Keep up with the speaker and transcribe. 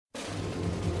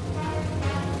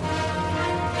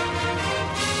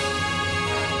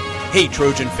Hey,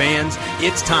 Trojan fans,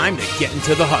 it's time to get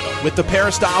into the huddle with the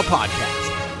Peristyle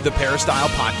Podcast. The Peristyle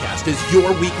Podcast is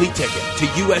your weekly ticket to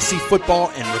USC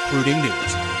football and recruiting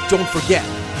news. Don't forget,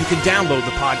 you can download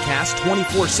the podcast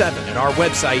 24/7 at our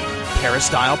website,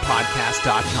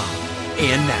 peristylepodcast.com.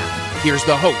 And now, here's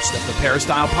the host of the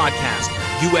Peristyle Podcast,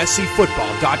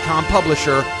 USCFootball.com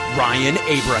publisher, Ryan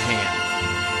Abraham.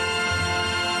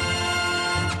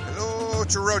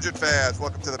 Trojan fans,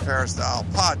 welcome to the Peristyle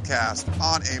Podcast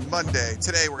on a Monday.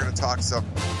 Today we're going to talk some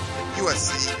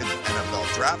USC and the NFL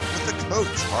draft with the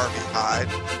coach, Harvey Hyde.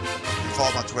 You can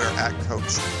follow him on Twitter at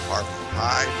Coach Harvey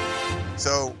Hyde.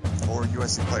 So, for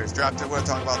USC players drafted, we're going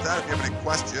to talk about that. If you have any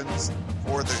questions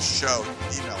for the show,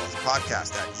 email us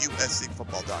podcast at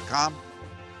uscfootball.com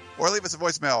or leave us a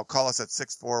voicemail. Call us at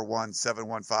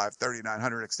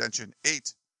 641-715-3900 extension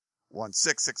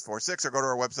 816-646 or go to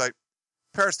our website,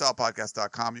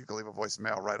 peristylepodcast.com. You can leave a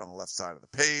voicemail right on the left side of the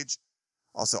page.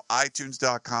 Also,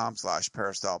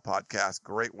 iTunes.com/peristylepodcast.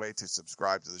 Great way to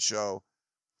subscribe to the show.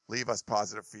 Leave us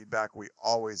positive feedback. We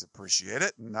always appreciate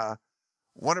it. And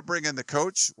want to bring in the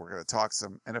coach. We're going to talk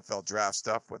some NFL draft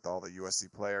stuff with all the USC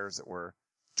players that were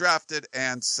drafted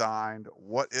and signed.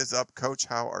 What is up, Coach?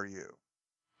 How are you?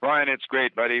 Ryan, it's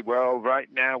great, buddy. Well, right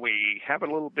now we have a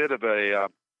little bit of a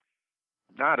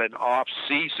not an off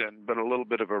season, but a little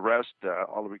bit of a rest.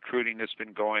 All the recruiting that's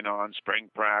been going on, spring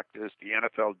practice, the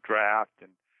NFL draft,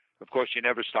 and of course you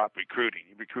never stop recruiting.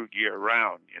 You recruit year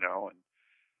round, you know, and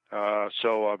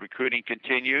so recruiting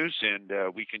continues, and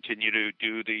we continue to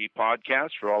do the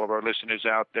podcast for all of our listeners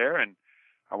out there, and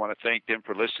I want to thank them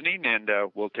for listening, and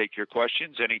we'll take your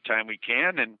questions anytime we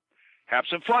can and have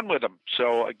some fun with them.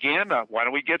 So again, why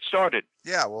don't we get started?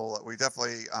 Yeah, well, we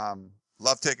definitely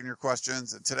love taking your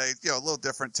questions. And today, a little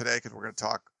different today because we're going to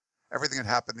talk everything that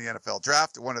happened in the NFL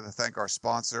draft. I wanted to thank our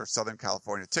sponsor, Southern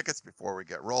California Tickets, before we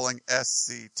get rolling,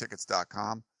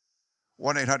 sctickets.com,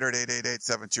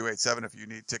 1-800-888-7287. If you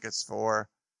need tickets for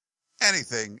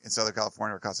anything in Southern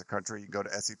California or across the country, you can go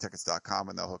to sctickets.com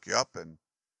and they'll hook you up. And,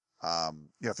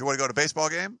 if you want to go to a baseball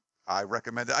game, I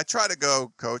recommend it. I try to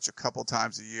go, Coach, a couple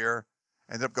times a year.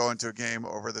 Ended up going to a game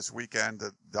over this weekend,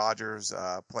 the Dodgers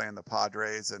playing the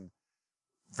Padres, and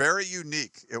very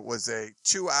unique. It was a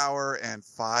 2-hour and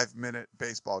 5-minute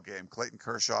baseball game. Clayton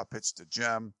Kershaw pitched a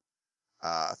gem,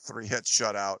 3-hit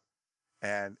shutout.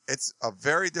 And it's a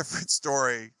very different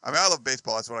story. I mean, I love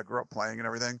baseball. That's what I grew up playing and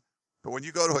everything. But when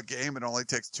you go to a game, it only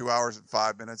takes 2 hours and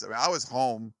 5 minutes. I mean, I was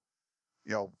home,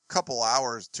 a couple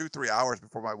hours, 2-3 hours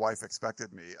before my wife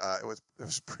expected me. It was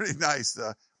pretty nice.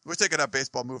 Wish they could have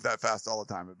baseball move that fast all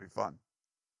the time. It'd be fun.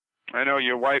 I know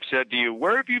your wife said to you,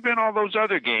 where have you been all those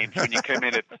other games when you come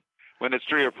in when it's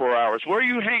 3 or 4 hours? Where are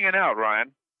you hanging out,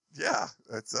 Ryan? Yeah,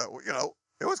 it's, it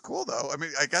was cool though. I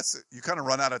mean, I guess you kind of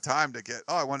run out of time to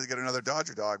I wanted to get another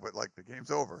Dodger dog, but like the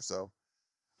game's over. So,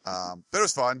 but it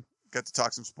was fun. Get to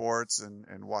talk some sports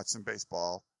and watch some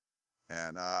baseball.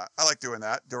 And, I like doing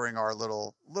that during our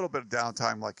little bit of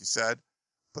downtime, like you said.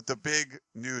 But the big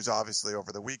news, obviously,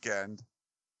 over the weekend,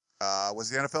 was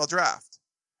the NFL draft.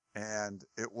 And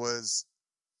it was,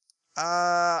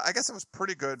 I guess it was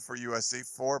pretty good for USC.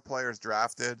 4 players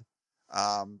drafted.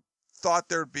 Thought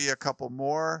there'd be a couple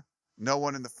more. No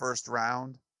one in the first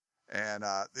round. And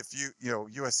if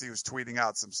USC was tweeting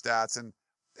out some stats, and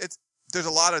there's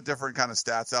a lot of different kind of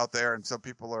stats out there, and some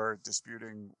people are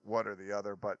disputing one or the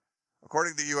other. But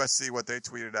according to USC, what they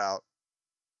tweeted out,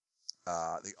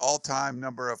 the all-time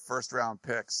number of first-round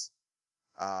picks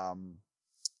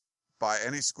by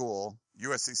any school,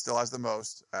 USC still has the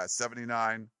most at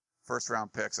 79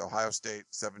 first-round picks. Ohio State,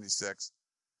 76.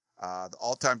 The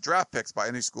all-time draft picks by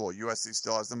any school, USC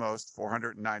still has the most,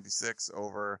 496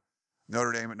 over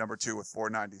Notre Dame at number 2 with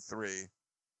 493.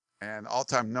 And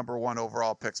all-time number 1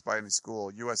 overall picks by any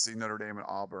school, USC, Notre Dame, and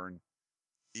Auburn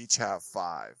each have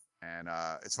 5. And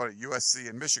it's funny, USC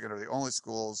and Michigan are the only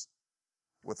schools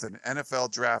with an NFL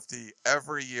draftee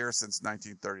every year since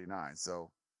 1939.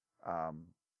 So,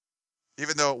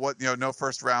 even though no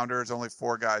first rounders, only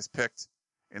 4 guys picked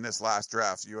in this last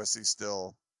draft, USC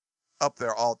still up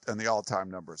there in the all-time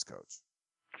numbers, Coach.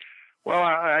 Well,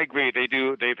 I agree. They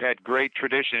do. They've had great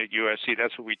tradition at USC.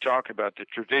 That's what we talk about, the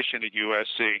tradition at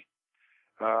USC.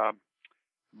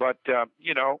 But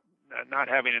not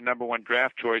having a number 1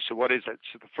 draft choice. So what is it?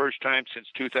 So the first time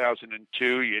since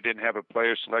 2002 you didn't have a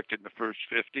player selected in the first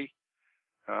 50.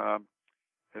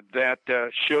 That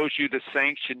shows you the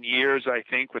sanction years, I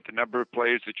think, with the number of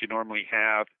players that you normally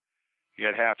have. You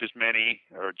had half as many,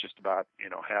 or just about,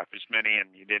 half as many,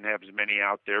 and you didn't have as many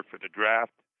out there for the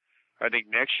draft. I think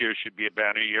next year should be a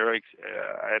banner year. I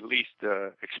at least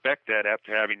expect that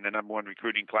after having the number 1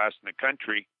 recruiting class in the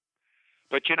country.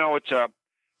 But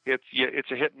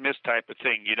it's a hit and miss type of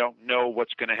thing. You don't know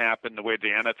what's going to happen the way the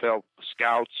NFL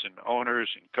scouts and owners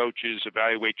and coaches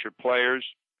evaluate your players,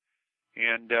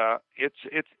 and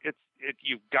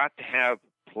you've got to have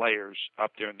players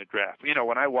up there in the draft.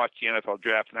 When I watch the NFL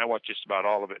draft, and I watch just about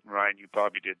all of it, and Ryan, you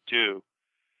probably did too.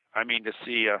 I mean, to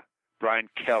see Brian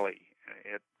Kelly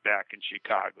back in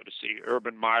Chicago, to see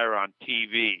Urban Meyer on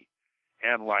TV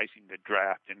analyzing the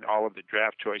draft and all of the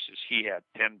draft choices he had,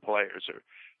 10 players, or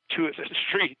two of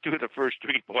the first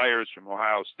 3 players from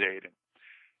Ohio State. And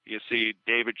you see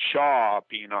David Shaw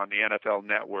being on the NFL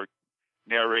Network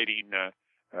narrating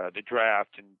the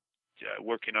draft and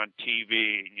working on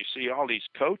TV. And you see all these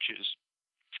coaches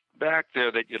back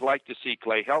there that you'd like to see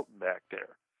Clay Helton back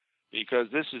there, because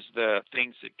this is the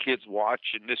things that kids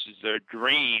watch, and this is their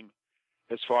dream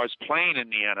as far as playing in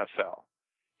the NFL.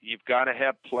 You've got to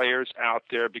have players out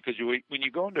there, because when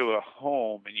you go into a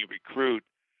home and you recruit,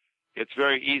 it's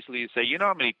very easy to say,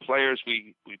 how many players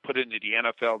we put into the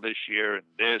NFL this year, and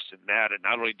this and that, and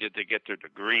not only did they get their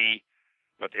degree,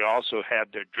 but they also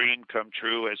had their dream come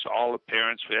true, as all the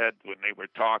parents had when they were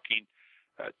talking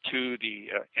to the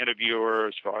interviewer,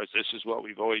 as far as this is what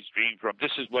we've always dreamed from.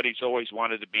 This is what he's always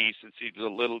wanted to be since he was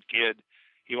a little kid.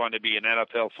 He wanted to be an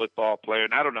NFL football player.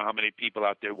 And I don't know how many people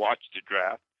out there watch the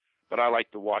draft, but I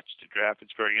like to watch the draft.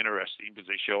 It's very interesting because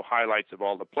they show highlights of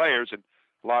all the players, and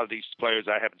a lot of these players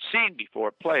I haven't seen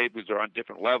before play because they're on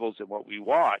different levels than what we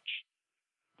watch.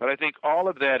 But I think all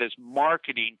of that is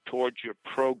marketing towards your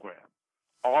program.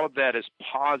 All of that is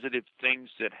positive things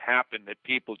that happen that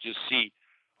people just see.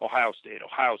 Ohio State,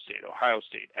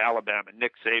 Alabama.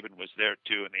 Nick Saban was there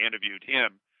too, and they interviewed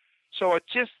him. So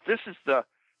this is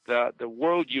the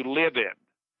world you live in,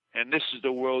 and this is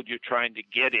the world you're trying to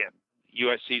get in.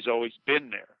 USC's always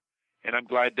been there, and I'm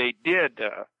glad they did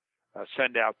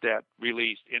send out that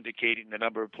release indicating the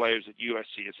number of players that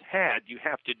USC has had. You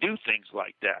have to do things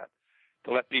like that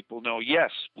to let people know,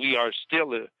 yes, we are still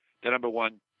the number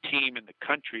one team in the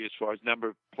country as far as number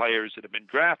of players that have been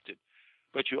drafted.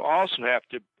 But you also have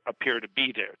to appear to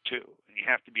be there too, and you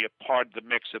have to be a part of the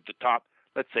mix of the top,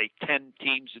 let's say, 10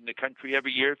 teams in the country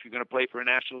every year if you're going to play for a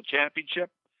national championship.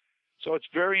 So it's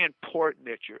very important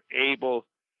that you're able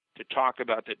to talk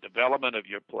about the development of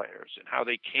your players and how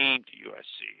they came to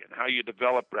USC and how you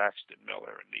develop Braxton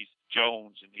Miller and these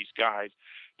Jones and these guys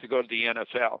to go to the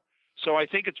NFL. So I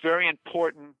think it's very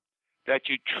important that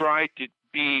you try to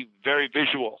be very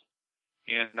visual,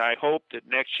 and I hope that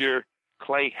next year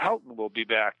Clay Helton will be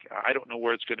back. I don't know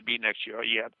where it's going to be next year.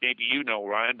 Yeah, maybe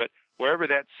Ryan, but wherever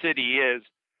that city is,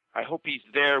 I hope he's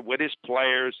there with his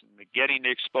players and getting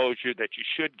the exposure that you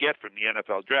should get from the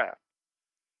NFL draft.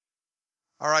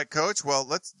 All right, Coach. Well,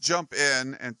 let's jump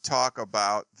in and talk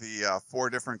about the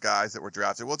 4 different guys that were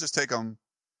drafted. We'll just take them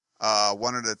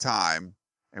one at a time,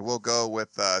 and we'll go with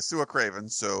Sua Craven.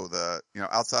 So the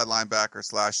outside linebacker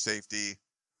 / safety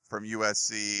from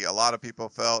USC. A lot of people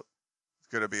felt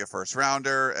going to be a first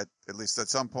rounder at least at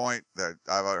some point. That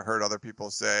I've heard other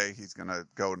people say he's going to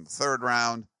go in the 3rd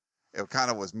round. It kind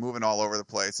of was moving all over the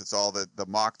place. It's all the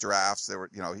mock drafts. There were,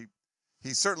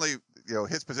 he certainly,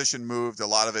 his position moved, a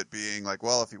lot of it being like,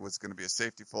 well, if he was going to be a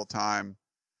safety full time,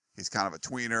 he's kind of a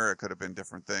tweener. It could have been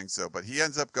different things. So, but he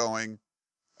ends up going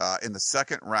in the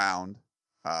 2nd round.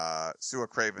 Sua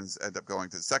Cravens end up going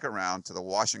to the 2nd round to the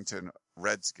Washington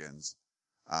Redskins.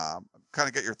 Kind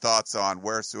of get your thoughts on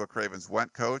where Sua Cravens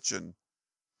went, Coach, and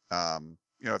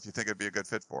if you think it'd be a good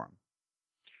fit for him.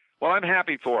 Well, I'm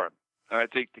happy for him. I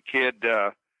think the kid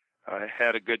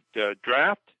had a good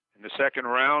draft in the 2nd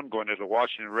round, going to the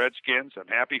Washington Redskins. I'm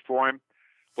happy for him.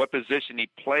 What position he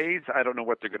plays, I don't know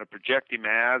what they're going to project him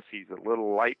as. He's a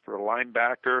little light for a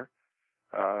linebacker.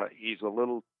 He's a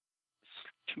little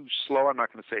too slow. I'm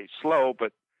not going to say slow,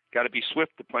 but got to be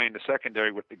swift to play in the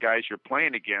secondary with the guys you're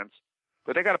playing against.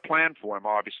 But they got a plan for him,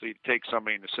 obviously, to take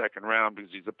somebody in the 2nd round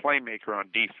because he's a playmaker on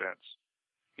defense.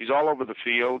 He's all over the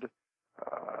field.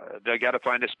 They got to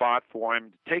find a spot for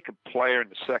him. To take a player in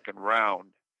the 2nd round,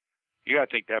 you got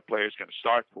to think that player is going to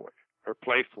start for you or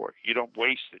play for you. You don't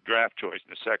waste the draft choice in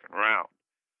the 2nd round.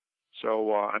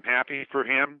 So I'm happy for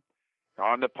him.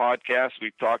 On the podcast,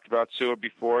 we've talked about Sua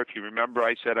before. If you remember,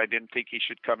 I said I didn't think he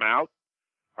should come out.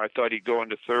 I thought he'd go in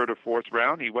the 3rd or 4th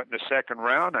round. He went in the 2nd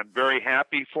round. I'm very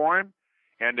happy for him.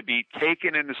 And to be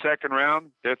taken in the 2nd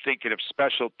round, they're thinking of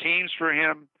special teams for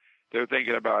him. They're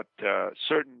thinking about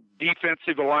certain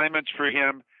defensive alignments for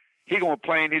him. He's going to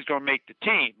play and he's going to make the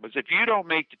team. Because if you don't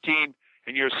make the team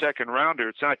and you're a 2nd rounder,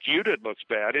 it's not you that looks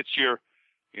bad. It's your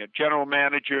general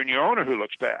manager and your owner who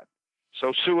looks bad.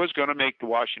 So Sua's going to make the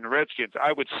Washington Redskins.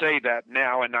 I would say that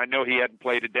now, and I know he hadn't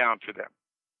played it down for them.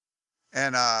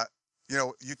 And,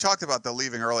 you talked about the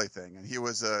leaving early thing, and he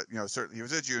was certainly he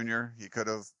was a junior. He could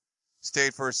have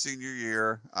stayed for his senior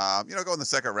year. Go in the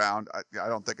second round. I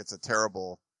don't think it's a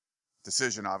terrible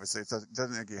decision. Obviously, it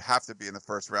doesn't think you have to be in the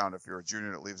first round if you're a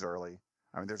junior that leaves early.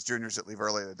 I mean, there's juniors that leave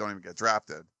early that don't even get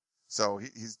drafted. So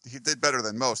he did better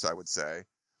than most, I would say.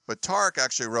 But Tarek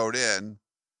actually wrote in,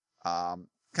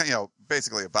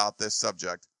 basically about this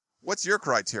subject. What's your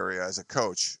criteria as a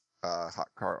coach,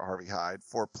 Harvey Hyde,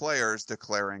 for players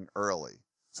declaring early?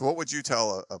 So what would you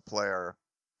tell a player,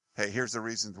 hey, here's the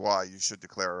reasons why you should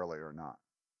declare early or not?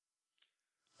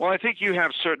 Well, I think you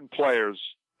have certain players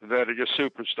that are just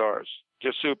superstars,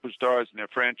 and they're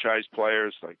franchise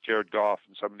players like Jared Goff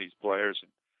and some of these players.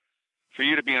 And for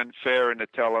you to be unfair and to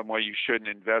tell them, well, you shouldn't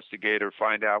investigate or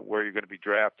find out where you're going to be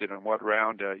drafted and what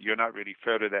round, you're not really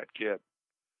fair to that kid,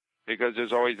 because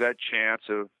there's always that chance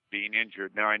of being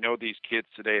injured. Now, I know these kids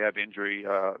today have injury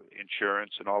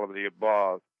insurance and all of the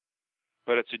above,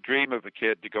 but it's a dream of a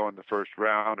kid to go in the first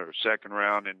round or second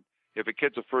round. And if a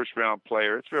kid's a first-round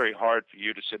player, it's very hard for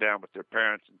you to sit down with their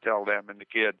parents and tell them and the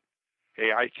kid,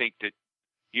 hey, I think that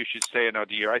you should stay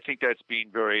another year. I think that's being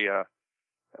very,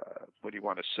 what do you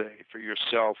want to say, for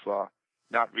yourself,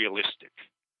 not realistic.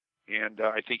 And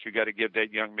I think you got to give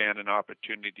that young man an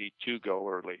opportunity to go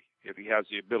early if he has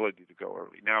the ability to go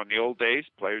early. Now, in the old days,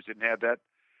 players didn't have that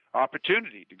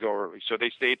opportunity to go early, so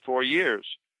they stayed 4 years.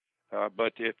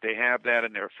 But if they have that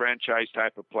and they're a franchise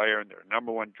type of player and they're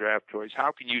number one draft choice,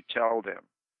 how can you tell them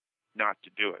not to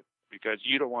do it? Because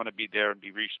you don't want to be there and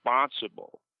be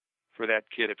responsible for that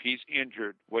kid. If he's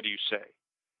injured, what do you say?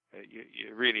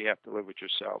 You really have to live with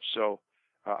yourself. So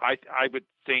I would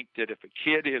think that if a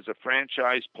kid is a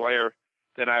franchise player,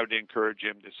 then I would encourage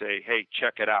him to say, hey,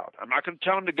 check it out. I'm not going to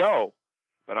tell him to go,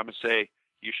 but I'm going to say,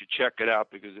 you should check it out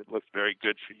because it looks very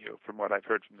good for you from what I've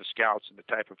heard from the scouts and the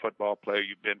type of football player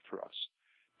you've been for us.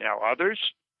 Now, others,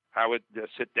 I would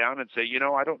sit down and say,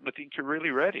 I don't think you're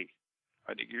really ready.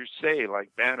 I think you stay,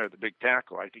 like Banner, the big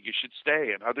tackle. I think you should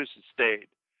stay, and others have stayed.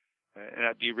 And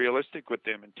I'd be realistic with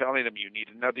them and telling them you need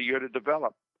another year to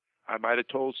develop. I might have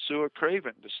told Sua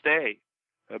Craven to stay,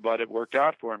 but it worked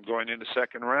out for him going in the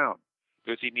second round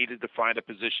because he needed to find a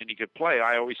position he could play.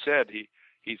 I always said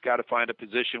he's got to find a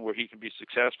position where he can be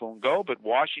successful and go, but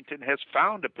Washington has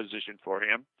found a position for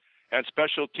him, and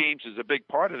special teams is a big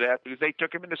part of that because they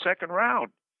took him in the second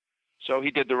round. So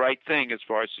he did the right thing as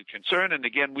far as is concerned. And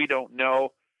again, we don't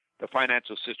know the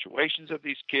financial situations of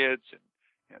these kids and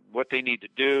what they need to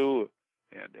do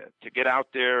and to get out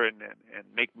there and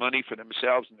make money for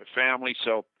themselves and their family.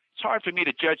 So it's hard for me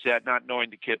to judge that, not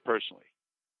knowing the kid personally.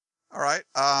 All right.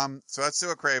 So that's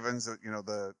Sua Cravens,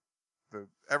 the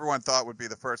everyone thought would be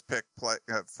the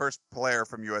first player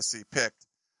from USC picked.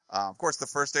 Of course, the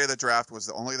first day of the draft was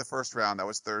only the first round. That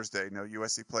was Thursday. No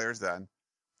USC players then.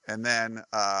 And then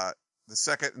the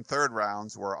second and third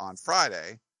rounds were on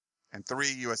Friday, and 3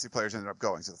 USC players ended up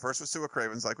going. So the first was Sua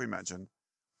Cravens, like we mentioned.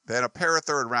 Then a pair of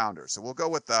third rounders. So we'll go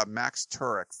with Max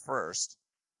Turek first.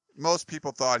 Most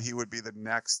people thought he would be the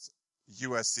next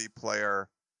USC player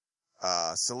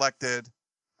selected.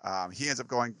 He ends up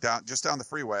going down the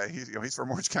freeway. He's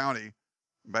from Orange County,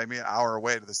 maybe an hour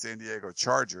away to the San Diego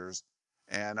Chargers.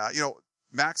 And,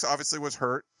 Max obviously was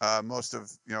hurt, most of,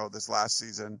 this last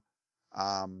season.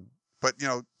 But,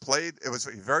 played, it was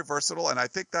very versatile. And I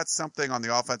think that's something on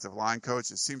the offensive line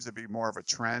coach. It seems to be more of a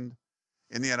trend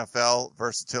in the NFL,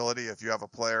 versatility. If you have a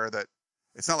player that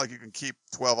it's not like you can keep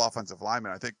 12 offensive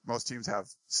linemen. I think most teams have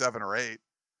 7 or 8.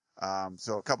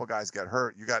 So a couple guys get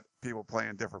hurt. You got people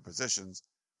playing different positions.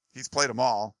 He's played them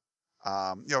all.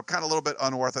 Kind of a little bit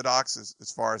unorthodox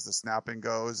as far as the snapping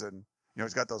goes. And,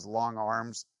 he's got those long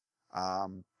arms.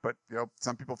 But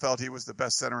some people felt he was the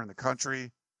best center in the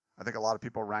country. I think a lot of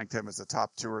people ranked him as the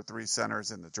top 2 or 3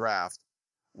 centers in the draft.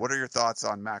 What are your thoughts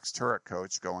on Max Turek,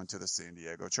 coach, going to the San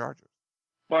Diego Chargers?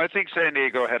 Well, I think San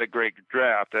Diego had a great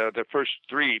draft. The first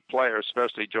 3 players,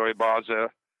 especially Joey Bosa,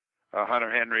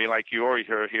 Hunter Henry, like you already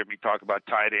hear me talk about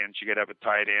tight ends. You got to have a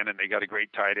tight end, and they got a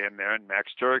great tight end there, and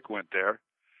Max Turek went there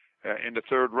in the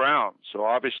third round. So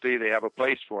obviously they have a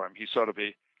place for him. He sort of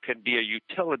can be a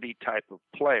utility type of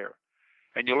player,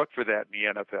 and you look for that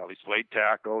in the NFL. He's played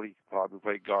tackle. He can probably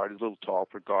play guard. He's a little tall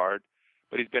for guard,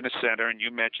 but he's been a center, and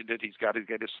you mentioned it. He's got to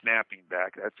get his snapping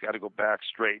back. That's got to go back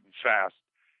straight and fast,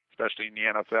 especially in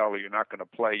the NFL where you're not going to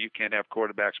play. You can't have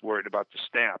quarterbacks worried about the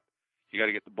snap. You got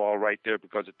to get the ball right there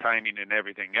because of timing and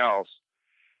everything else.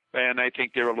 And I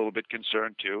think they're a little bit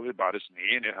concerned, too, about his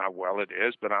knee and how well it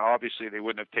is. But obviously they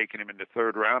wouldn't have taken him in the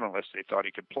third round unless they thought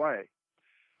he could play.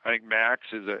 I think Max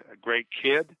is a great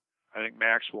kid. I think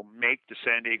Max will make the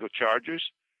San Diego Chargers.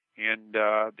 and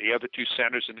the other two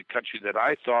centers in the country that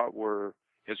I thought were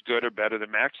as good or better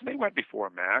than Max, and they went before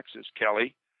Max, is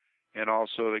Kelly, and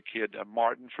also the kid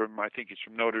Martin I think he's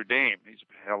from Notre Dame. He's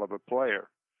a hell of a player.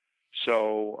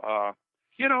 So,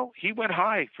 he went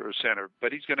high for a center,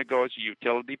 but he's going to go as a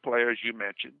utility player, as you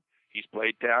mentioned. He's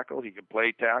played tackle. He can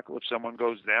play tackle. If someone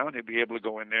goes down, he'll be able to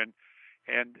go in there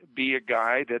and be a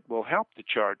guy that will help the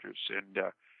Chargers. And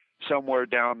somewhere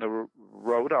down the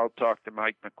road, I'll talk to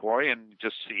Mike McCoy and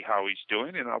just see how he's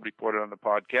doing, and I'll report it on the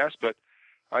podcast. But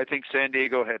I think San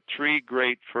Diego had three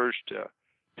great first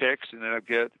picks, and then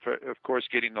of course,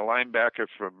 getting the linebacker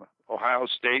from Ohio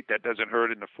State. That doesn't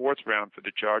hurt in the fourth round for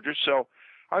the Chargers. So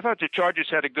I thought the Chargers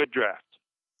had a good draft.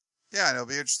 Yeah, and it'll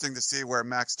be interesting to see where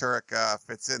Max Turek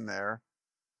fits in there.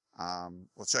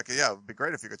 We'll check it. Yeah, it would be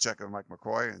great if you could check with Mike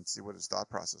McCoy and see what his thought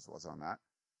process was on that.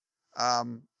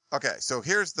 Okay, so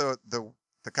here's the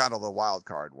kind of the wild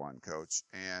card one, Coach.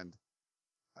 And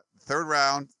third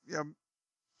round,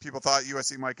 people thought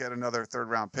USC might get another third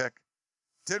round pick.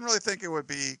 Didn't really think it would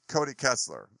be Cody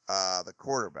Kessler, the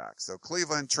quarterback. So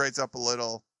Cleveland trades up a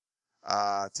little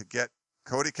to get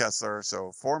Cody Kessler.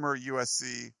 So former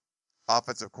USC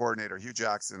offensive coordinator Hugh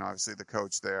Jackson, obviously the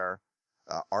coach there.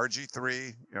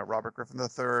 RG3, Robert Griffin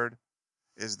III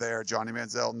is there. Johnny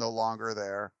Manziel no longer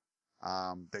there.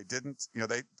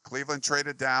 Cleveland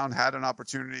traded down, had an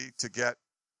opportunity to get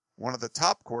one of the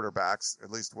top quarterbacks,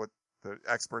 at least what the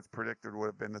experts predicted would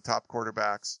have been the top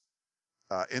quarterbacks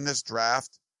in this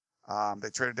draft. They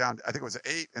traded down, I think it was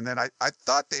 8. And then I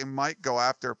thought they might go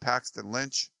after Paxton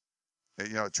Lynch. They,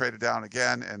 traded down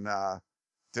again and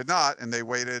did not. And they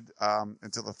waited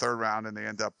until the third round, and they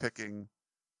end up picking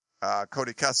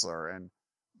Cody Kessler. And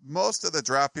most of the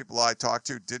draft people I talked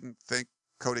to didn't think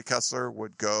Cody Kessler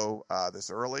would go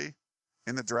this early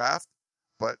in the draft.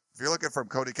 But if you're looking from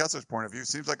Cody Kessler's point of view, it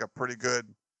seems like a pretty good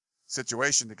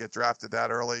situation to get drafted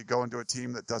that early, go into a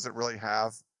team that doesn't really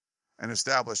have an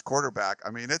established quarterback. I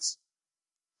mean,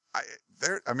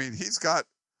 he's got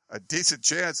a decent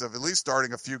chance of at least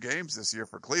starting a few games this year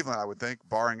for Cleveland, I would think,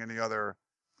 barring any other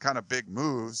kind of big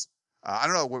moves. I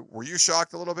don't know. Were you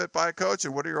shocked a little bit by it, Coach?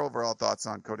 And what are your overall thoughts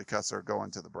on Cody Kessler going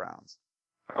to the Browns?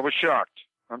 I was shocked.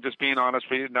 I'm just being honest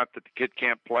with you. Not that the kid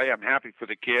can't play. I'm happy for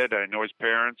the kid. I know his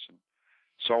parents and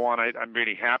so on. I'm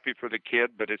really happy for the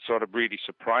kid, but it sort of really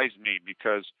surprised me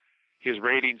because his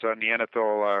ratings on the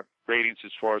NFL ratings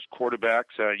as far as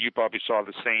quarterbacks, you probably saw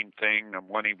the same thing.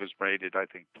 One, he was rated, I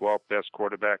think, 12th best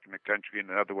quarterback in the country, and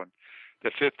another one,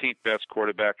 the 15th best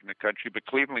quarterback in the country. But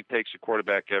Cleveland takes a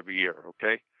quarterback every year,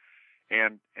 okay?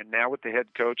 And now with the head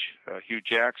coach, Hugh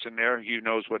Jackson there, Hugh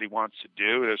knows what he wants to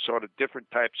do. There's sort of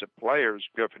different types of players,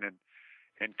 Griffin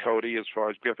and Cody, as far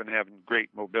as Griffin having great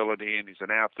mobility, and he's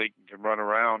an athlete and can run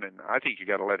around. And I think you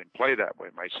got to let him play that way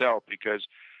myself, because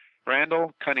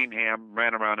Randall Cunningham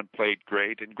ran around and played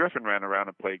great, and Griffin ran around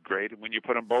and played great. And when you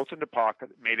put them both in the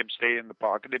pocket, made them stay in the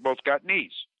pocket, they both got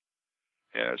knees.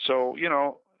 So,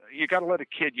 you got to let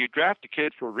you draft a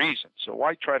kid for a reason. So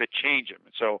why try to change him?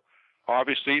 And so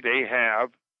obviously they have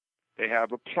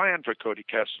a plan for Cody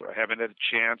Kessler. I haven't had a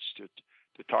chance to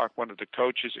talk to one of the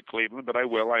coaches at Cleveland, but I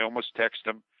will. I almost texted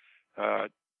him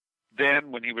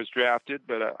then when he was drafted,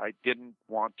 but I didn't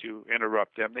want to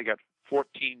interrupt them. They got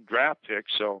 14 draft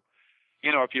picks, so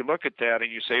if you look at that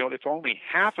and you say, if only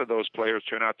half of those players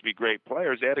turn out to be great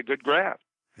players, they had a good draft.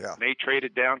 Yeah. And they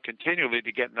traded down continually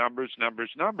to get numbers,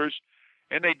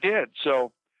 and they did.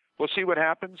 So we'll see what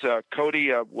happens.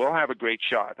 Cody will have a great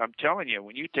shot. I'm telling you,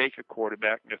 when you take a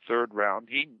quarterback in the third round,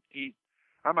 he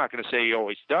I'm not going to say he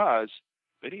always does,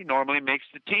 but he normally makes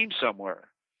the team somewhere.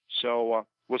 So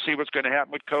we'll see what's going to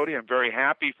happen with Cody. I'm very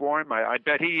happy for him. I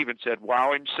bet he even said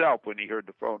wow himself when he heard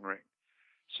the phone ring.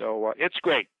 So it's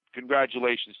great.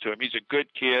 Congratulations to him. He's a good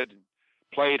kid and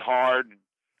played hard and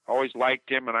always liked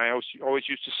him. And I always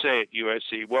used to say at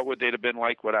USC, what would they have been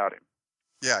like without him?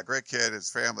 Yeah, great kid.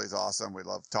 His family's awesome. We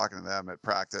love talking to them at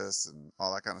practice and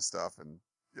all that kind of stuff. And,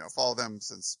 follow them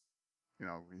since,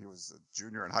 he was a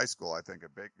junior in high school, I think,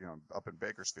 up in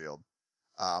Bakersfield.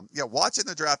 Watching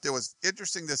the draft, it was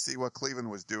interesting to see what Cleveland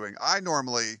was doing. I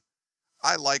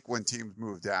like when teams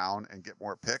move down and get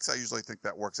more picks. I usually think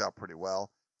that works out pretty well.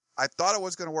 I thought it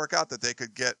was going to work out that they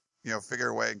could get, figure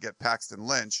a way and get Paxton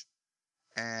Lynch.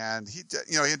 And he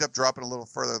ended up dropping a little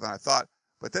further than I thought.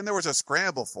 But then there was a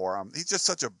scramble for him. He's just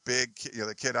such a big,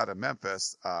 the kid out of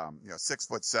Memphis,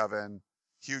 6'7",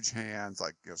 huge hands,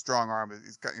 like, strong arm.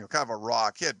 He's got, kind of a raw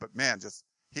kid, but man,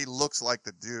 he looks like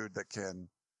the dude that can,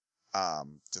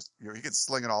 he can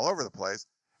sling it all over the place.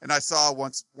 And I saw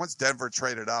once Denver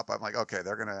traded up, I'm like, okay,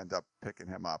 they're going to end up picking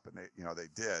him up. And they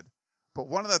did. But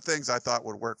one of the things I thought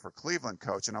would work for Cleveland,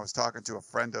 Coach, and I was talking to a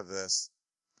friend of this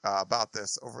about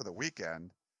this over the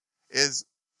weekend, is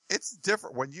it's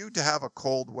different when you have a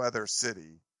cold weather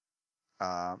city,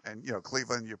 and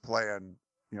Cleveland, you're playing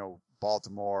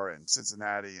Baltimore and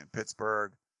Cincinnati and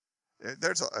Pittsburgh.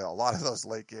 There's a lot of those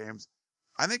late games.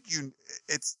 I think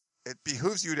it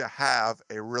behooves you to have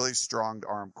a really strong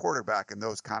arm quarterback in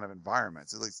those kind of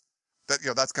environments. At least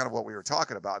that's kind of what we were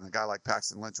talking about. And a guy like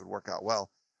Paxton Lynch would work out well.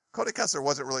 Cody Kessler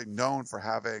wasn't really known for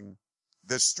having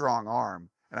this strong arm.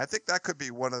 And I think that could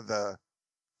be one of the,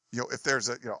 if there's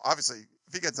obviously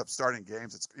if he gets up starting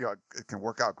games, it's, it can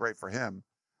work out great for him.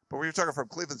 But when you're talking from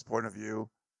Cleveland's point of view,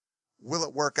 will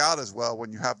it work out as well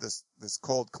when you have this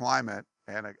cold climate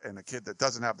and a kid that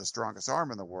doesn't have the strongest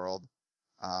arm in the world,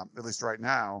 at least right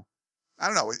now? I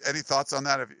don't know. Any thoughts on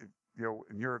that?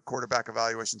 In your quarterback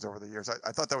evaluations over the years,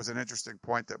 I thought that was an interesting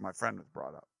point that my friend was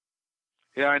brought up.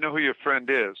 Yeah, I know who your friend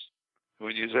is.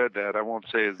 When you said that, I won't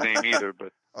say his name either,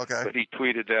 but okay. But he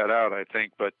tweeted that out, I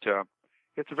think. But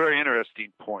it's a very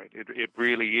interesting point. It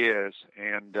really is,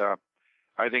 and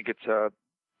I think it's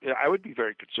I would be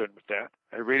very concerned with that.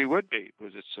 I really would be,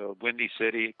 because it's a windy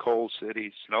city, cold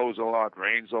city, snows a lot,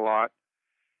 rains a lot,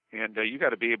 and you got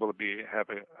to be able to have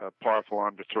a powerful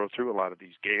arm to throw through a lot of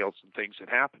these gales and things that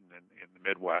happen in the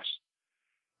Midwest.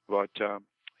 But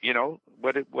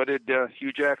what did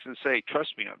Hugh Jackson say?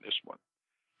 Trust me on this one.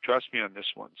 Trust me on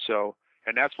this one. So,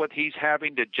 and that's what he's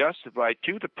having to justify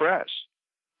to the press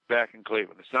back in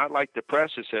Cleveland. It's not like the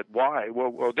press has said, why?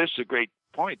 Well, this is a great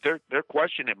point. They're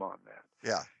questioning him on that.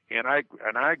 Yeah. And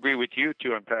I agree with you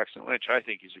too on Paxton Lynch. I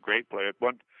think he's a great player.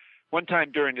 One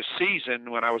time during the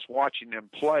season when I was watching him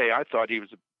play, I thought he was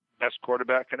the best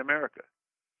quarterback in America.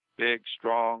 Big,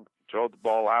 strong, throw the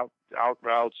ball out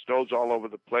routes, throws all over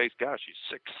the place. Gosh,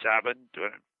 he's 6'7",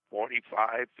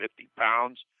 245, 50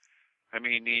 pounds. I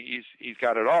mean, he's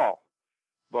got it all.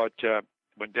 But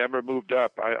when Denver moved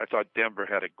up, I thought Denver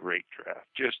had a great draft,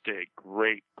 just a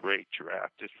great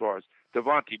draft. As far as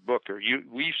Devontae Booker,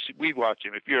 we watch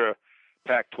him. If you're a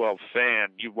Pac-12 fan,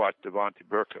 you watch Devontae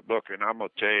Booker, and I'm gonna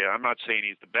tell you, I'm not saying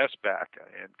he's the best back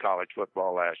in college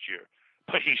football last year,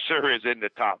 but he sure is in the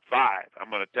top 5.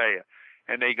 I'm gonna tell you,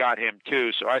 and they got him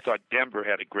too. So I thought Denver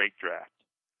had a great draft.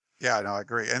 Yeah, no, I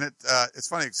agree, and it's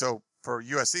funny. So for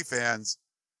USC fans,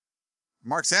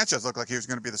 Mark Sanchez looked like he was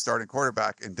going to be the starting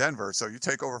quarterback in Denver. So you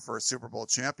take over for a Super Bowl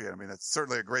champion. I mean, it's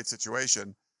certainly a great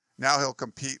situation. Now he'll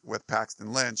compete with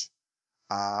Paxton Lynch.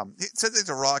 He said he's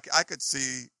a rock. I could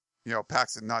see,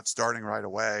 Paxton not starting right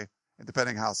away, and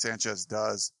depending how Sanchez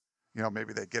does,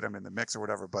 maybe they get him in the mix or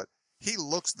whatever. But he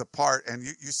looks the part, and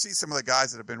you see some of the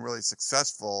guys that have been really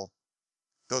successful.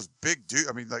 Those big dudes.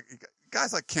 I mean, like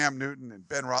guys like Cam Newton and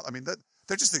Ben Roth. I mean,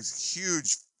 they're just these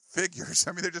huge figures.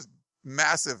 I mean, they're just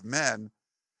massive men,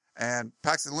 and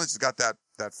Paxton Lynch has got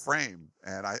that frame,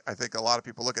 and I think a lot of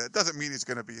people look at it. It doesn't mean he's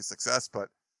going to be a success, but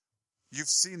you've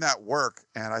seen that work,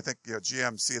 and I think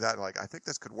GMs see that like, I think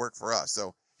this could work for us.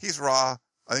 So he's raw.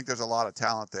 I think there's a lot of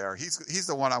talent there. He's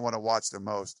the one I want to watch the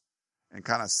most and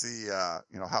kind of see how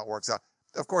it works out.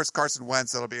 Of course, Carson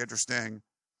Wentz, that'll be interesting.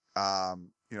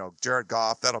 Jared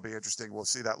Goff, that'll be interesting. We'll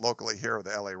see that locally here with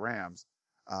the LA Rams.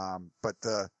 But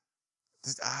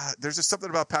there's just something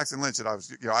about Paxton Lynch that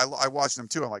I watched him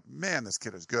too. I'm like, man, this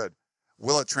kid is good.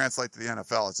 Will it translate to the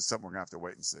NFL? It's just something we're going to have to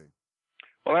wait and see.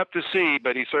 We'll have to see,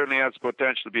 but he certainly has the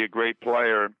potential to be a great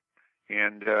player.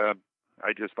 And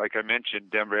like I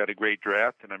mentioned, Denver had a great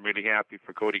draft, and I'm really happy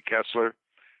for Cody Kessler.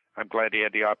 I'm glad he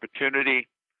had the opportunity.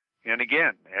 And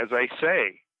again, as I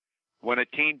say, when a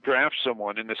team drafts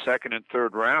someone in the second and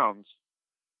third rounds,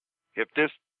 if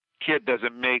this kid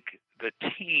doesn't make the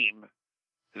team,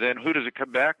 then who does it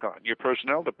come back on? Your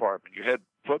personnel department, your head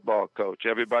football coach,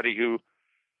 everybody who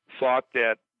thought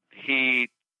that he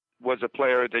was a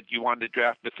player that you wanted to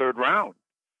draft in the third round.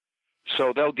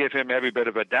 So they'll give him every bit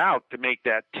of a doubt to make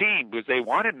that team because they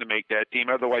want him to make that team.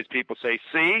 Otherwise, people say,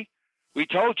 see, we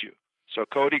told you. So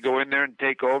Cody, go in there and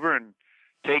take over and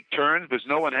take turns because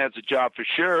no one has a job for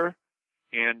sure.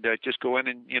 And just go in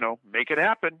and, make it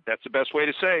happen. That's the best way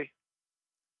to say.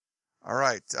 All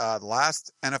right. The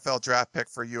last NFL draft pick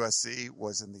for USC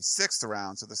was in the 6th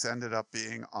round. So this ended up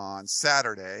being on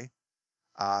Saturday.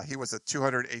 He was a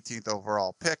 218th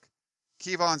overall pick.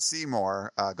 Kevon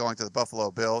Seymour going to the Buffalo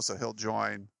Bills. So he'll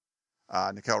join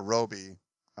Nickel Roby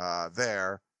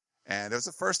there. And it was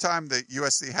the first time that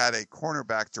USC had a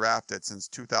cornerback drafted since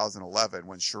 2011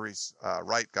 when Sharice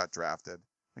Wright got drafted.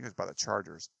 I think it was by the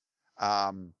Chargers.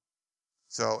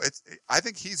 So I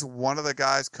think he's one of the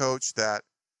guys, Coach, that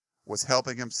was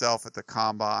helping himself at the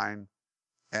combine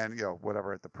and,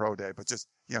 whatever at the pro day, but just,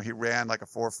 he ran like a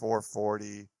 4.4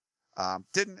 40. I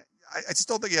just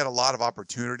don't think he had a lot of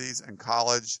opportunities in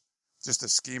college. Just a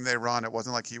scheme they run. It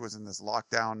wasn't like he was in this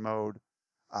lockdown mode.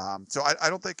 So I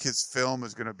don't think his film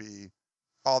is going to be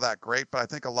all that great, but I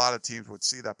think a lot of teams would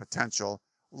see that potential.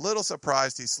 Little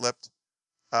surprised he slipped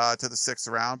to the 6th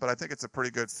round, but I think it's a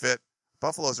pretty good fit.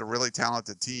 Buffalo's a really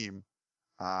talented team.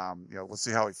 We'll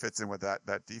see how he fits in with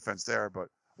that defense there. But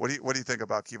what do you think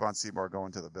about Kevon Seymour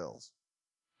going to the Bills?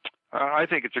 I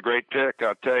think it's a great pick.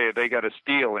 I'll tell you, they got a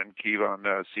steal in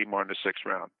Kevon Seymour in the 6th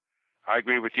round. I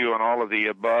agree with you on all of the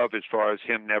above as far as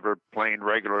him never playing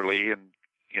regularly and,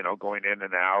 going in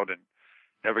and out and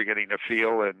never getting a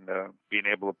feel and being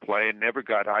able to play, and never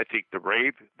got, I think, the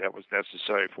rave that was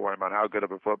necessary for him on how good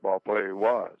of a football player he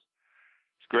was.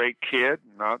 He's a great kid.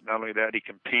 Not only that, he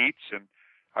competes. And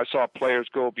I saw players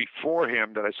go before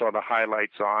him that I saw the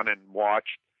highlights on and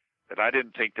watched that I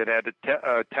didn't think that had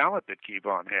the talent that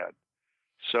Kevon had.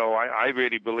 So I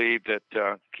really believe that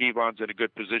Kevon's in a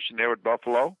good position there at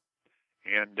Buffalo.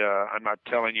 And I'm not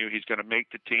telling you he's going to make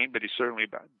the team, but he certainly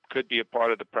could be a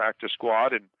part of the practice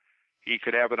squad, and he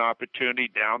could have an opportunity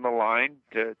down the line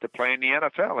to play in the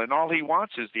NFL. And all he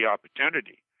wants is the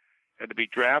opportunity. And to be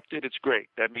drafted, it's great.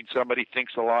 That means somebody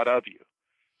thinks a lot of you.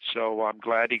 So I'm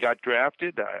glad he got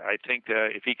drafted. I think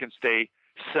if he can stay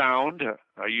sound,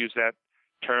 I use that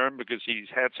term because he's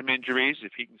had some injuries,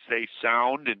 if he can stay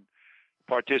sound and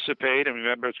participate, and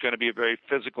remember it's going to be a very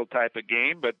physical type of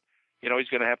game, but he's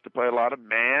going to have to play a lot of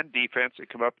man defense and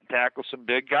come up and tackle some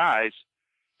big guys.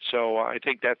 So I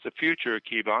think that's the future of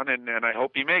Kevon, and I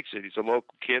hope he makes it. He's a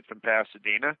local kid from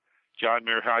Pasadena, John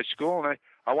Muir High School, and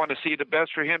I want to see the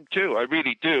best for him too. I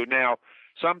really do. Now,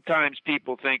 sometimes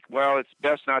people think, well, it's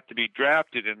best not to be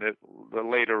drafted in the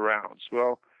later rounds.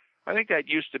 Well, I think that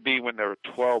used to be when there were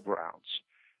 12 rounds.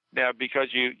 Now,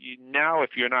 because you now,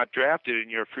 if you're not drafted and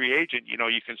you're a free agent, you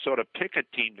can sort of pick a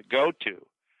team to go to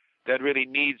that really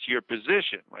needs your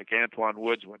position. Like Antwaun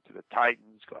Woods went to the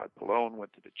Titans, Claude Pallone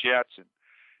went to the Jets,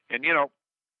 and you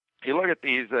look at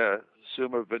these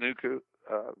Suma Vanuku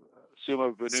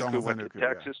went to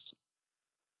Texas.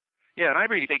 Yeah, and I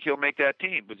really think he'll make that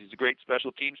team because he's a great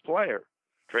special teams player.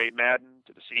 Trey Madden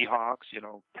to the Seahawks,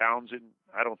 Townsend,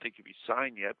 I don't think he'll be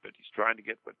signed yet, but he's trying to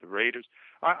get with the Raiders.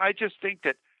 I just think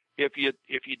that if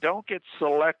you don't get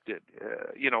selected,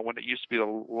 when it used to be a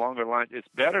longer line, it's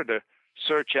better to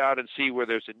search out and see where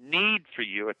there's a need for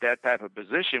you at that type of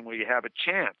position where you have a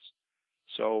chance.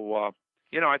 So,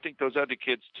 I think those other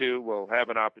kids too will have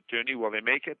an opportunity. Will they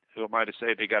make it? Who am I to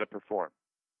say they got to perform?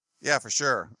 Yeah, for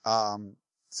sure.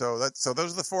 So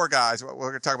those are the 4 guys. We're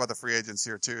going to talk about the free agents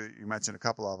here too. You mentioned a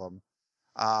couple of them.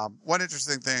 One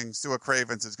interesting thing, Sua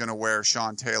Cravens is going to wear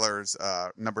Sean Taylor's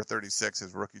number 36,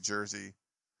 his rookie jersey,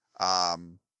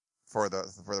 for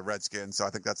the Redskins. So I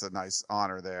think that's a nice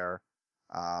honor there.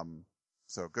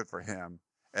 So good for him.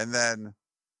 And then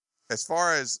as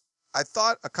far as I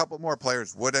thought a couple more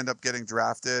players would end up getting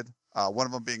drafted, one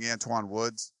of them being Antwaun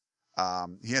Woods.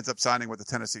 He ends up signing with the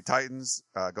Tennessee Titans.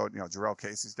 Jarrell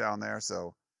Casey's down there.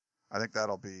 So I think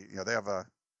that'll be, they have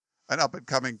an up and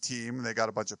coming team. They got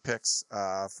a bunch of picks,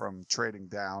 from trading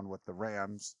down with the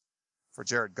Rams for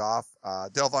Jared Goff.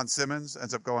 Delvon Simmons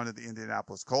ends up going to the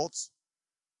Indianapolis Colts.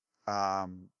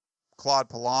 Claude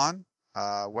Pallone,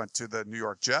 went to the New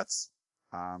York Jets.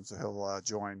 So he'll,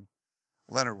 join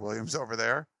Leonard Williams over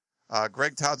there.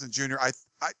 Greg Townsend Jr.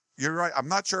 You're right. I'm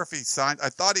not sure if he signed. I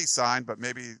thought he signed, but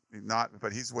maybe not.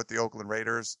 But he's with the Oakland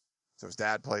Raiders, so his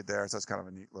dad played there. So that's kind of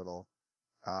a neat little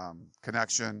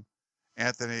connection.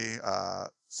 Anthony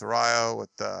Sarayo with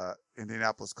the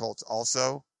Indianapolis Colts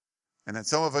also, and then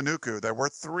Soma Vanuku. There were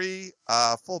 3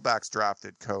 fullbacks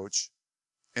drafted, Coach,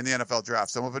 in the NFL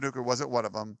draft. Soma Vanuku wasn't one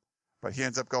of them, but he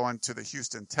ends up going to the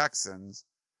Houston Texans.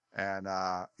 And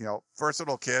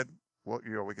versatile kid. Well,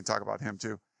 we can talk about him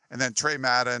too. And then Trey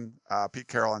Madden, Pete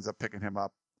Carroll ends up picking him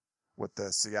up with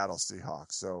the Seattle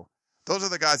Seahawks. So those are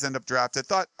the guys ended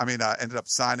up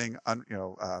signing,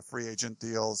 free agent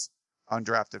deals,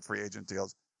 undrafted free agent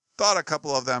deals. Thought a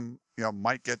couple of them,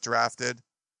 might get drafted.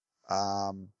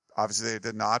 Obviously they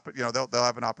did not, but they'll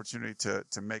have an opportunity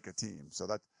to make a team. So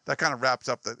that kind of wraps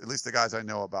up at least the guys I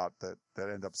know about that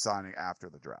end up signing after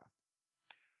the draft.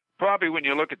 Probably when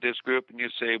you look at this group and you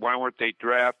say, why weren't they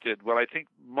drafted? Well, I think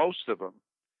most of them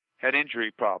had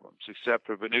injury problems, except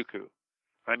for Vanuku.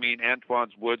 I mean, Antwaun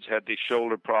Woods had the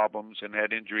shoulder problems and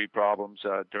had injury problems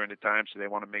during the time, so they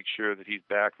want to make sure that he's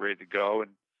back, ready to go,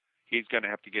 and he's going to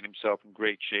have to get himself in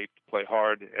great shape to play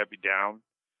hard every down.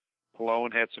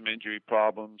 Pallone had some injury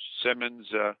problems. Simmons,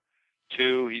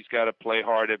 too, he's got to play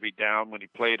hard every down. When he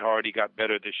played hard, he got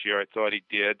better this year. I thought he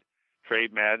did. Trey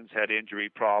Madden's had injury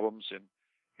problems, and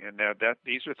And that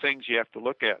these are things you have to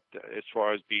look at as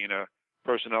far as being a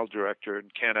personnel director.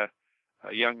 And can a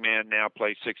young man now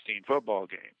play 16 football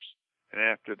games? And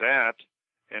after that,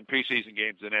 and preseason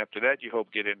games, and after that, you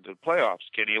hope get into the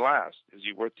playoffs. Can he last? Is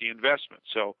he worth the investment?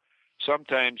 So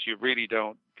sometimes you really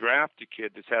don't draft a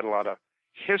kid that's had a lot of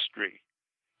history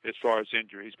as far as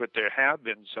injuries, but there have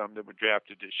been some that were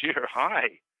drafted this year high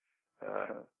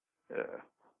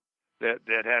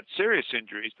that had serious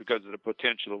injuries because of the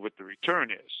potential of what the return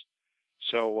is.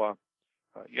 So,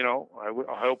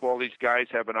 I hope all these guys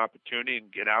have an opportunity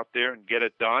and get out there and get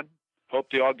it done.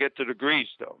 Hope they all get the degrees,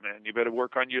 though, man. You better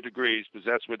work on your degrees because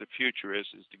that's where the future is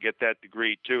to get that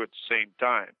degree, too, at the same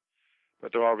time.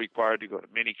 But they're all required to go to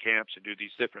mini camps and do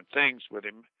these different things with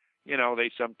him.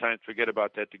 They sometimes forget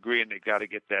about that degree, and they got to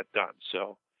get that done.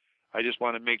 So I just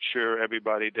want to make sure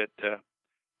everybody that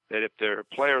if they're a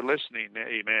player listening,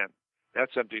 hey, man,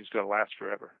 that's something that's going to last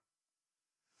forever.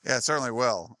 Yeah, it certainly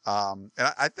will. And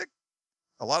I think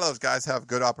a lot of those guys have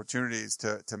good opportunities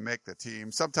to make the team.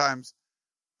 Sometimes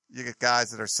you get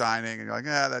guys that are signing and you're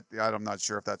like, I'm not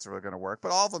sure if that's really going to work.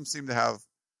 But all of them seem to have,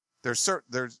 there's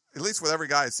at least with every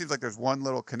guy, it seems like there's one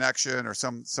little connection or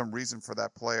some reason for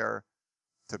that player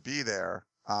to be there.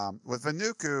 With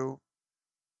Vainuku,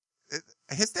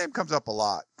 his name comes up a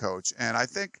lot, Coach. And I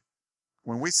think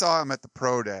when we saw him at the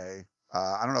pro day,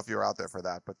 I don't know if you were out there for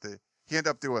that, but he ended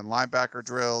up doing linebacker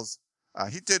drills.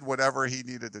 He did whatever he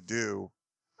needed to do,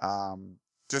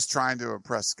 just trying to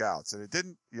impress scouts. And it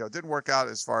didn't work out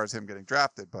as far as him getting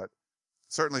drafted, but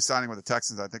certainly signing with the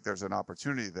Texans, I think there's an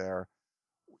opportunity there.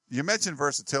 You mentioned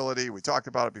versatility. We talked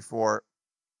about it before.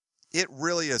 It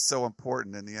really is so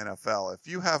important in the NFL. If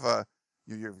you have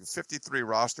you have 53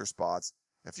 roster spots,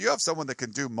 if you have someone that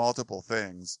can do multiple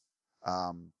things,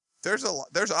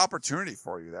 there's opportunity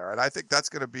for you there. And I think that's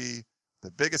going to be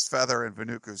the biggest feather in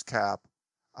Vainuku's cap.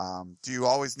 Do you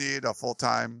always need a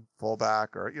full-time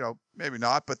fullback or, maybe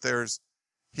not, but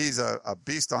he's a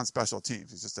beast on special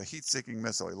teams. He's just a heat-seeking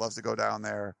missile. He loves to go down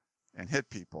there and hit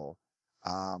people.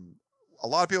 A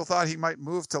lot of people thought he might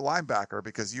move to linebacker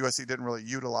because USC didn't really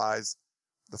utilize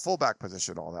the fullback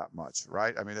position all that much,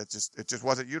 right? I mean, it just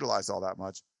wasn't utilized all that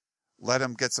much. Let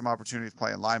him get some opportunities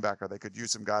playing linebacker. They could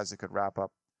use some guys that could wrap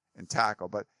up and tackle,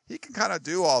 but he can kind of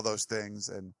do all those things.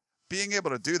 And being able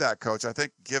to do that, Coach, I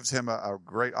think gives him a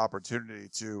great opportunity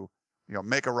to,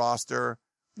 make a roster,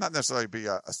 not necessarily be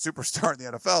a superstar in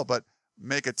the NFL, but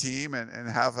make a team and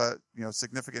have a,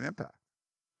 significant impact.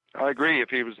 I agree. If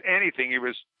he was anything, he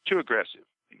was too aggressive.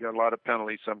 He got a lot of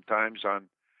penalties sometimes on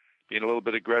being a little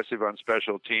bit aggressive on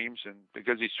special teams, and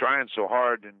because he's trying so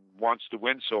hard and wants to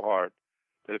win so hard.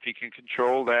 But if he can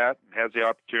control that and has the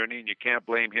opportunity, and you can't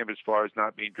blame him as far as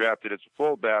not being drafted as a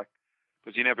fullback,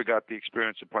 because he never got the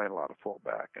experience of playing a lot of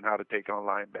fullback and how to take on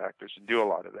linebackers and do a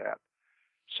lot of that.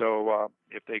 So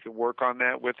if they can work on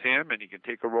that with him, and he can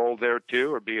take a role there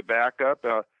too, or be a backup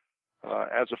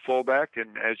as a fullback,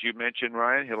 and as you mentioned,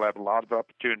 Ryan, he'll have a lot of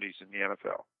opportunities in the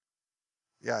NFL.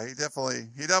 Yeah, he definitely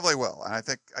will, and I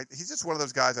think he's just one of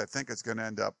those guys I think is going to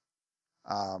end up,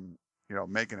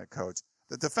 making it, Coach.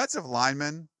 The defensive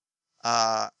linemen,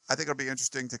 I think it'll be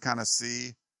interesting to kind of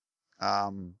see.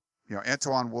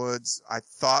 Antoine Woods, I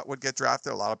thought would get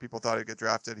drafted. A lot of people thought he'd get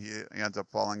drafted. He ends up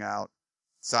falling out,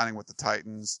 signing with the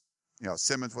Titans.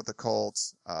 Simmons with the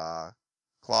Colts,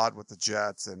 Claude with the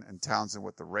Jets, and Townsend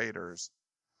with the Raiders.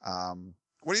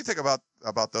 What do you think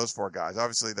about those four guys?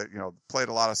 Obviously, that played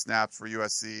a lot of snaps for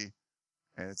USC,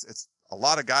 and it's a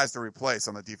lot of guys to replace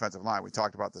on the defensive line. We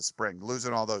talked about this spring,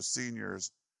 losing all those seniors,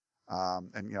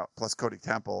 and plus Cody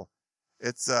Temple.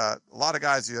 It's a lot of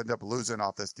guys you end up losing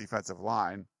off this defensive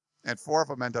line, and four of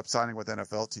them end up signing with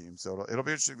NFL teams. So it'll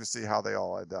be interesting to see how they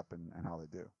all end up and how they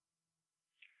do.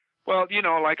 Well,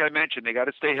 like I mentioned, they got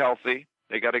to stay healthy.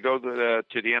 They got to go to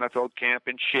the NFL camp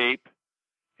in shape,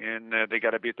 and they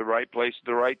got to be at the right place at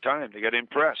the right time. They got to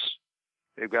impress.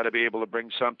 They've got to be able to bring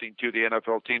something to the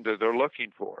NFL team that they're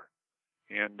looking for.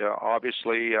 And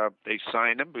obviously, they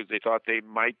signed them because they thought they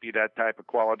might be that type of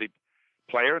quality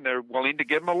player, and they're willing to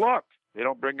give them a look. They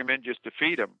don't bring them in just to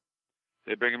feed them.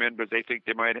 They bring them in because they think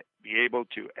they might be able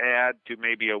to add to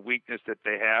maybe a weakness that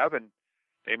they have, and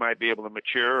they might be able to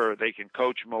mature, or they can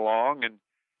coach them along, and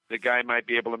the guy might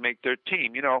be able to make their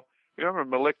team. Remember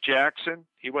Malik Jackson?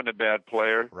 He wasn't a bad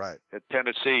player. Right. At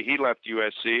Tennessee, he left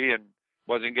USC and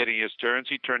wasn't getting his turns.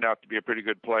 He turned out to be a pretty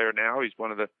good player now. He's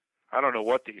one of the, I don't know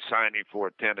what they signed him for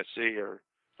at Tennessee or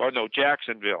no,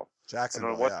 Jacksonville. Jacksonville,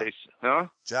 I don't know what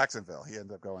Jacksonville. He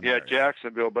ended up going there. Yeah,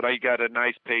 Jacksonville, but he got a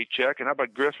nice paycheck. And how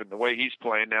about Griffin, the way he's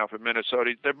playing now for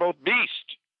Minnesota? They're both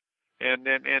beasts. And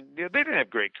they didn't have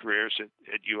great careers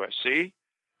at USC.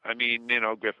 I mean,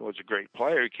 Griffin was a great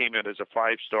player. He came in as a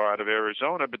 5-star out of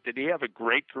Arizona, but did he have a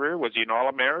great career? Was he an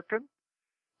All-American?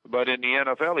 But in the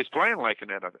NFL, he's playing like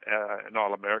an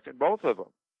All-American, both of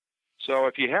them. So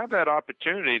if you have that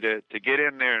opportunity to get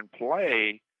in there and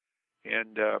play,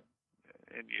 and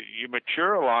you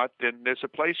mature a lot, then there's a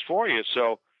place for you.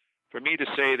 So for me to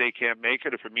say they can't make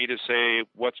it, or for me to say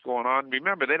what's going on,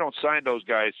 remember, they don't sign those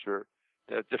guys to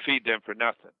feed them for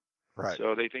nothing. Right.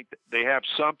 So they think they have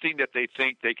something that they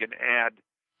think they can add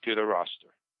to the roster.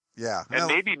 Yeah. And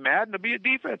maybe Madden will be a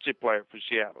defensive player for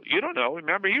Seattle. You don't know.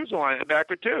 Remember, he was a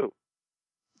linebacker too.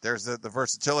 There's the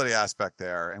versatility aspect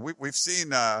there. And we've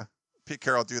seen Pete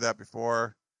Carroll do that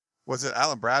before. Was it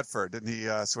Alan Bradford? Didn't he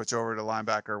switch over to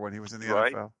linebacker when he was in the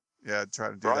NFL? Yeah, try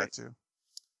to do that too.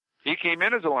 He came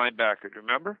in as a linebacker,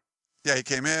 remember? Yeah, he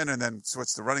came in and then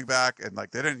switched to running back, and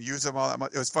they didn't use him all that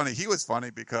much. It was funny. He was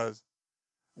funny because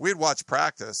we'd watch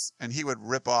practice, and he would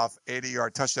rip off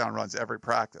 80-yard touchdown runs every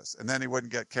practice, and then he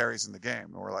wouldn't get carries in the game.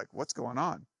 And we're like, what's going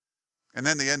on? And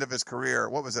then the end of his career,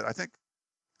 what was it? I think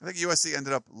USC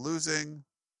ended up losing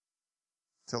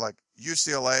to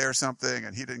UCLA or something,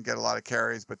 and he didn't get a lot of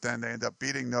carries, but then they ended up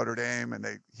beating Notre Dame, and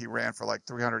he ran for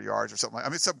 300 yards or something.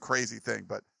 Some crazy thing,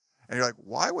 and you're like,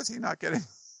 why was he not getting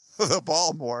the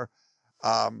ball more?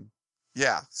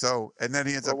 Yeah. So, and then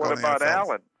he ends up going to the NFL. What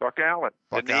about Buck Allen?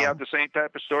 Didn't he have the same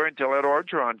type of story until Ed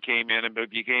Orgeron came in and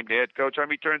became the head coach? How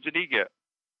many turns did he get?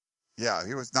 Yeah,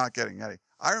 he was not getting any.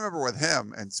 I remember with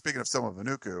him, and speaking of Soma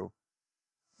Vainuku,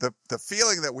 the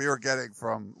feeling that we were getting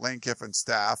from Lane Kiffin's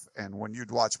staff, and when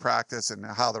you'd watch practice and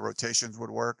how the rotations would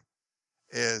work,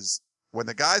 is when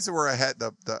the guys that were ahead,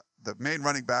 the main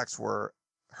running backs were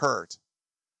hurt,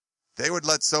 they would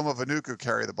let Soma Vainuku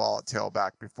carry the ball at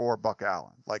tailback before Buck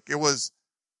Allen. It was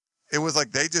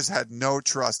like they just had no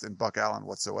trust in Buck Allen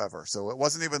whatsoever. So it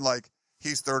wasn't even like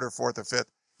he's third or fourth or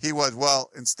fifth. He was,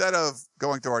 instead of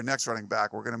going to our next running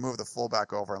back, we're going to move the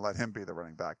fullback over and let him be the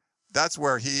running back. That's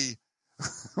where he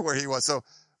was. So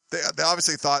they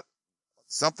obviously thought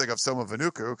something of Soma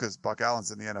Vainuku because Buck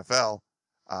Allen's in the NFL.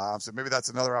 So maybe that's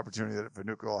another opportunity that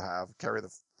Vainuku will have, carry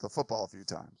the football a few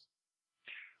times.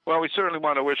 Well, we certainly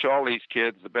want to wish all these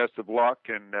kids the best of luck,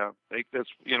 and a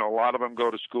lot of them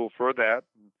go to school for that.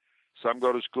 Some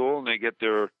go to school and they get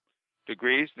their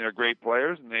degrees, and they're great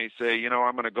players, and they say,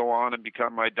 I'm going to go on and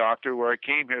become my doctor, where I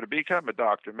came here to become a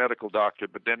doctor, medical doctor.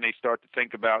 But then they start to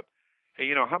think about,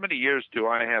 hey, how many years do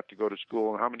I have to go to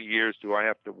school, and how many years do I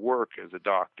have to work as a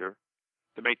doctor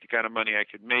to make the kind of money I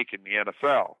could make in the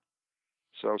NFL?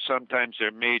 So sometimes there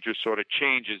are major sort of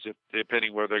changes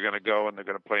depending where they're going to go and they're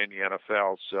going to play in the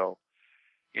NFL. So,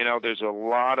 there's a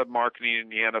lot of marketing in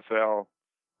the NFL.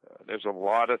 There's a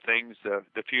lot of things,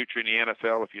 the future in the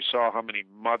NFL. If you saw how many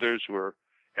mothers were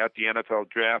at the NFL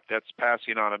draft, that's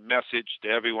passing on a message to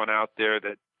everyone out there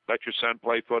that let your son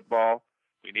play football.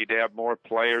 We need to have more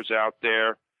players out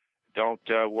there. Don't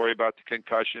worry about the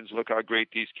concussions. Look how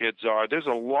great these kids are. There's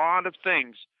a lot of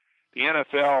things. The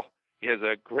NFL is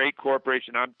a great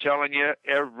corporation. I'm telling you,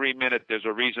 every minute there's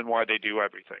a reason why they do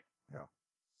everything. Yeah.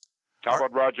 How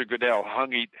about Roger Goodell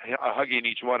hugging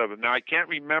each one of them? Now, I can't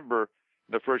remember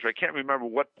I can't remember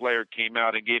what player came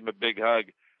out and gave him a big hug,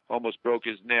 almost broke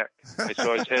his neck. I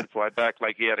saw his head fly back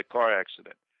like he had a car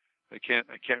accident. I can't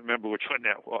remember which one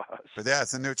that was. But yeah,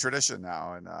 it's a new tradition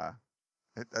now, and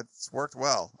it's worked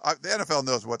well. The NFL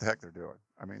knows what the heck they're doing.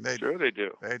 Sure they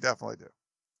do. They definitely do.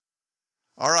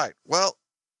 All right. Well,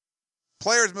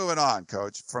 players moving on,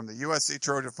 Coach, from the USC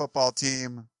Trojan football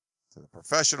team to the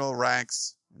professional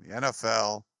ranks in the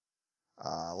NFL.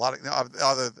 A lot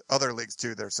of other leagues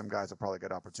too. There's some guys that probably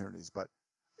get opportunities, but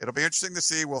it'll be interesting to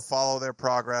see. We'll follow their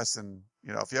progress, and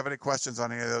if you have any questions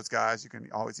on any of those guys, you can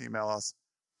always email us,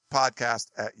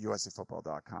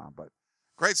 podcast@uscfootball.com. But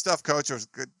great stuff, Coach. It was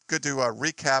good to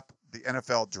recap the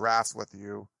NFL drafts with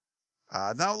you.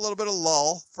 Now a little bit of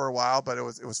lull for a while, but it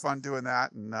was fun doing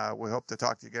that, and we hope to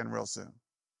talk to you again real soon.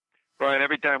 Brian,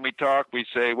 every time we talk, we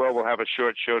say, well, we'll have a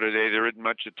short show today. There isn't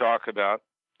much to talk about.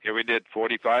 Here we did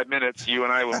 45 minutes. You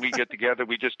and I, when we get together,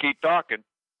 we just keep talking.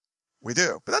 We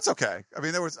do, but that's okay.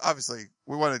 There was obviously,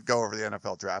 we wanted to go over the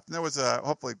NFL draft, and there was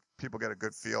hopefully people get a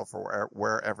good feel for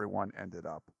where everyone ended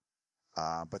up.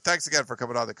 But thanks again for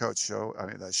coming on the Coach Show.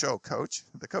 The show, Coach.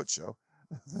 The Coach Show.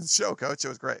 The show, Coach. It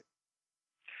was great.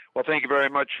 Well, thank you very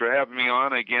much for having me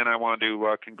on. Again, I want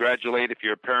to congratulate, if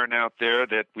you're a parent out there,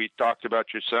 that we talked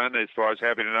about your son as far as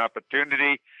having an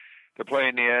opportunity to play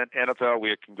in the NFL.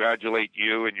 We congratulate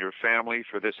you and your family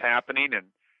for this happening,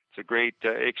 and it's a great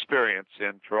experience.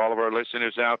 And for all of our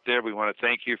listeners out there, we want to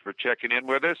thank you for checking in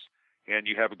with us, and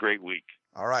you have a great week.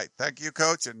 All right. Thank you,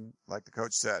 Coach. And like the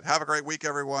coach said, have a great week,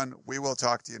 everyone. We will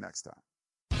talk to you next time.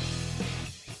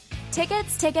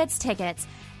 Tickets, tickets, tickets.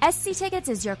 SC Tickets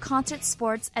is your concert,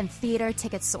 sports, and theater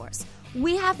ticket source.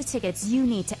 We have the tickets you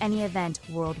need to any event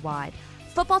worldwide.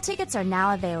 Football tickets are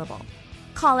now available.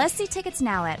 Call SC Tickets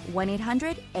now at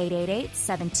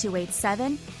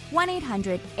 1-800-888-7287,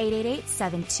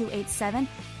 1-800-888-7287.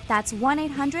 That's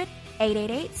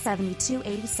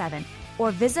 1-800-888-7287.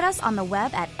 Or visit us on the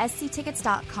web at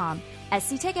sctickets.com.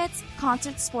 SC Tickets,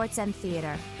 concert, sports, and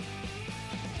theater.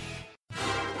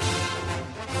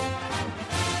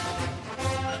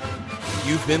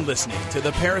 You've been listening to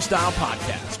the Peristyle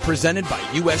Podcast, presented by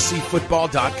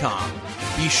USCFootball.com.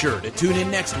 Be sure to tune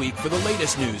in next week for the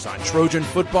latest news on Trojan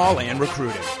football and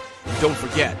recruiting. And don't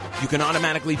forget, you can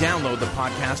automatically download the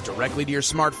podcast directly to your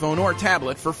smartphone or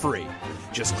tablet for free.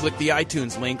 Just click the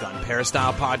iTunes link on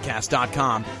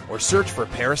peristylepodcast.com or search for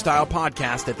Peristyle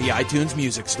Podcast at the iTunes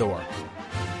Music Store.